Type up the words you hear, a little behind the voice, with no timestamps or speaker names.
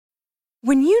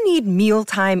When you need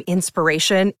mealtime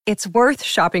inspiration, it's worth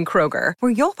shopping Kroger,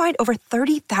 where you'll find over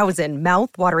 30,000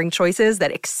 mouth-watering choices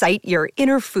that excite your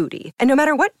inner foodie. And no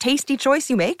matter what tasty choice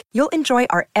you make, you'll enjoy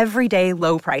our everyday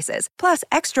low prices, plus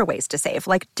extra ways to save,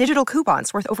 like digital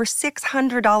coupons worth over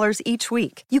 $600 each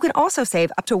week. You can also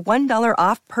save up to $1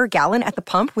 off per gallon at the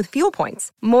pump with fuel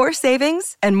points. More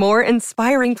savings and more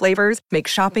inspiring flavors make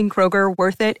shopping Kroger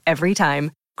worth it every time.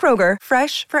 Kroger,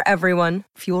 fresh for everyone.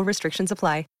 Fuel restrictions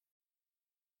apply.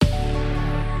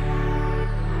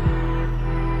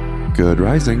 Good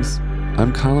Risings.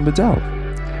 I'm Colin Bedell.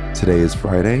 Today is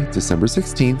Friday, December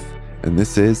 16th, and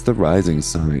this is the Rising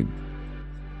Sign.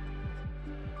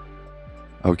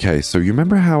 Okay, so you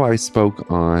remember how I spoke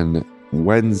on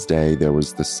Wednesday? There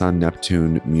was the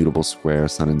Sun-Neptune mutable square,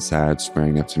 Sun and Sag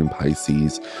squaring Neptune and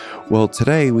Pisces. Well,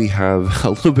 today we have a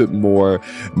little bit more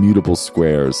mutable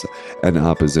squares and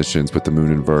oppositions with the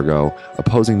Moon in Virgo,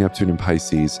 opposing Neptune in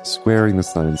Pisces, squaring the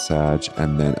Sun in Sag,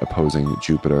 and then opposing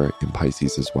Jupiter in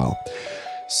Pisces as well.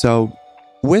 So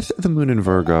with the Moon in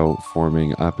Virgo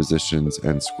forming oppositions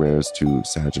and squares to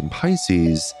Sag and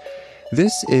Pisces,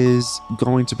 this is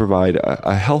going to provide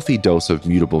a healthy dose of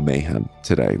mutable mayhem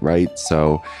today, right?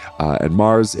 So, and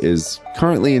Mars is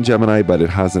currently in Gemini, but it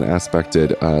hasn't aspected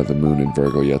the Moon in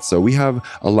Virgo yet. So we have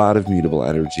a lot of mutable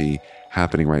energy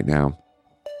happening right now.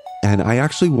 And I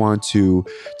actually want to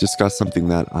discuss something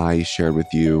that I shared with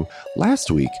you last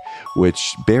week,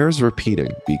 which bears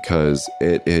repeating because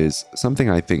it is something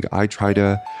I think I try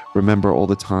to remember all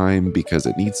the time because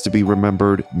it needs to be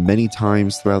remembered many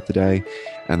times throughout the day.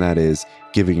 And that is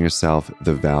giving yourself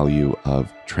the value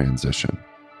of transition.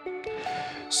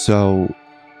 So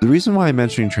the reason why I'm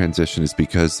mentioning transition is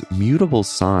because mutable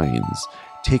signs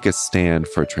take a stand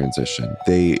for transition.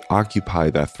 They occupy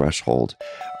that threshold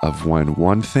of when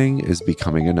one thing is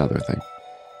becoming another thing.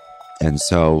 And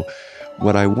so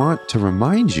what I want to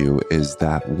remind you is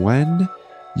that when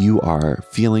you are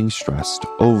feeling stressed,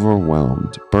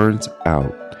 overwhelmed, burnt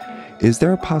out, is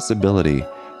there a possibility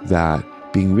that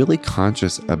being really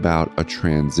conscious about a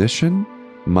transition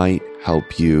might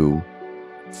help you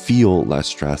feel less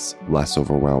stressed, less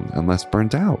overwhelmed, and less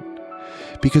burnt out?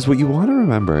 Because what you want to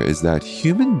remember is that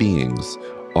human beings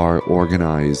are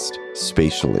organized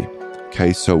spatially.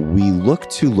 Okay, so we look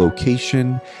to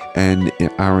location and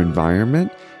our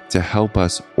environment to help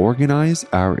us organize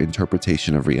our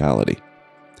interpretation of reality.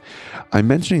 I'm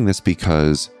mentioning this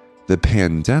because the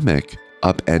pandemic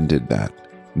upended that.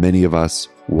 Many of us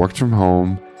worked from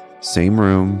home, same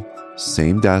room,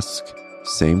 same desk,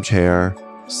 same chair,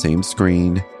 same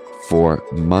screen for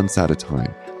months at a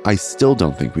time. I still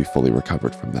don't think we fully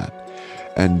recovered from that.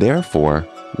 And therefore,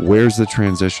 where's the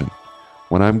transition?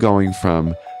 When I'm going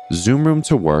from Zoom room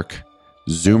to work,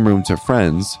 Zoom room to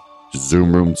friends,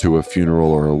 Zoom room to a funeral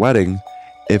or a wedding,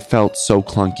 it felt so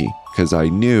clunky because I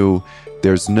knew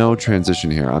there's no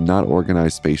transition here. I'm not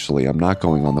organized spatially. I'm not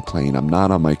going on the plane. I'm not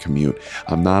on my commute.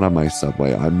 I'm not on my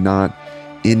subway. I'm not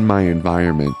in my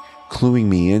environment, cluing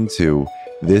me into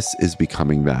this is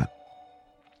becoming that.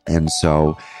 And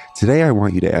so today I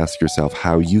want you to ask yourself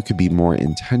how you could be more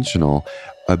intentional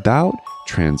about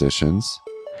transitions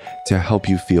to help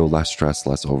you feel less stress,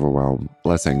 less overwhelmed,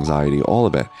 less anxiety, all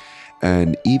of it.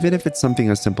 And even if it's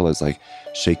something as simple as like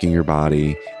shaking your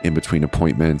body in between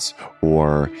appointments,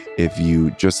 or if you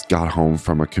just got home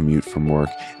from a commute from work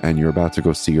and you're about to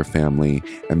go see your family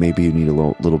and maybe you need a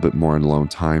little bit more alone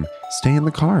time, stay in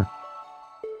the car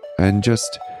and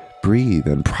just breathe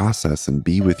and process and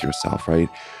be with yourself, right?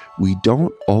 We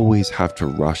don't always have to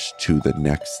rush to the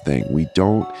next thing. We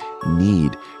don't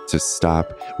need to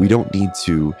stop. We don't need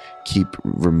to keep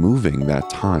removing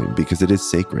that time because it is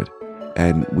sacred.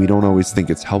 And we don't always think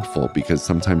it's helpful because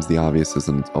sometimes the obvious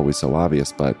isn't always so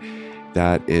obvious, but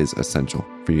that is essential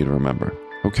for you to remember.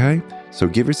 Okay? So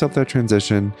give yourself that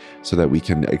transition so that we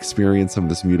can experience some of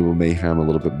this mutable mayhem a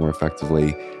little bit more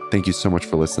effectively. Thank you so much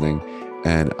for listening,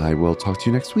 and I will talk to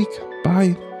you next week.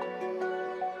 Bye.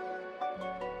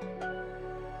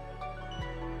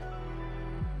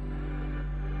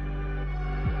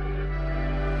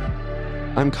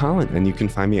 I'm Colin, and you can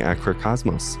find me at Queer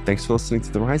Cosmos. Thanks for listening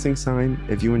to The Rising Sign.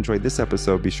 If you enjoyed this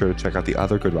episode, be sure to check out the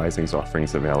other Good Risings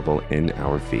offerings available in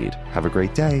our feed. Have a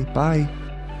great day. Bye.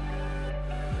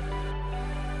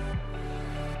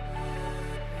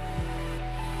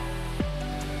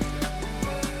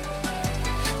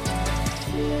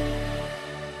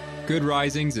 Good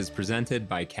Risings is presented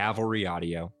by Cavalry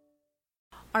Audio.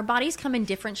 Our bodies come in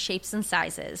different shapes and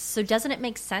sizes, so doesn't it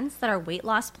make sense that our weight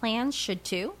loss plans should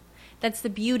too? That's the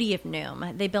beauty of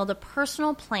Noom. They build a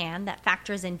personal plan that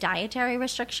factors in dietary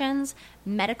restrictions,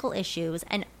 medical issues,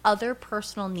 and other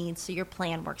personal needs so your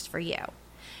plan works for you.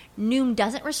 Noom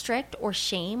doesn't restrict or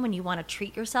shame when you want to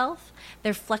treat yourself.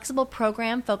 Their flexible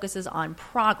program focuses on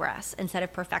progress instead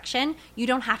of perfection. You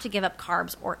don't have to give up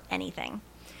carbs or anything.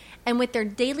 And with their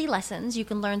daily lessons, you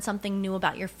can learn something new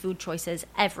about your food choices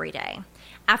every day.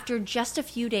 After just a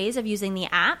few days of using the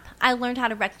app, I learned how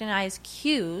to recognize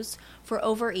cues for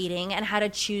overeating and how to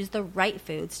choose the right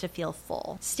foods to feel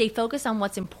full. Stay focused on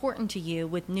what's important to you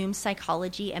with Noom's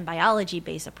psychology and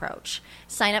biology-based approach.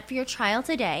 Sign up for your trial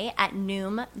today at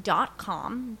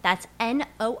Noom.com. That's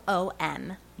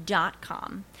Noom.com.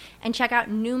 And check out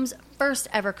Noom's first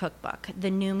ever cookbook, The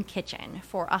Noom Kitchen,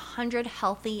 for 100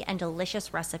 healthy and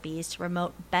delicious recipes to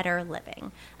promote better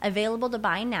living. Available to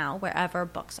buy now wherever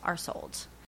books are sold.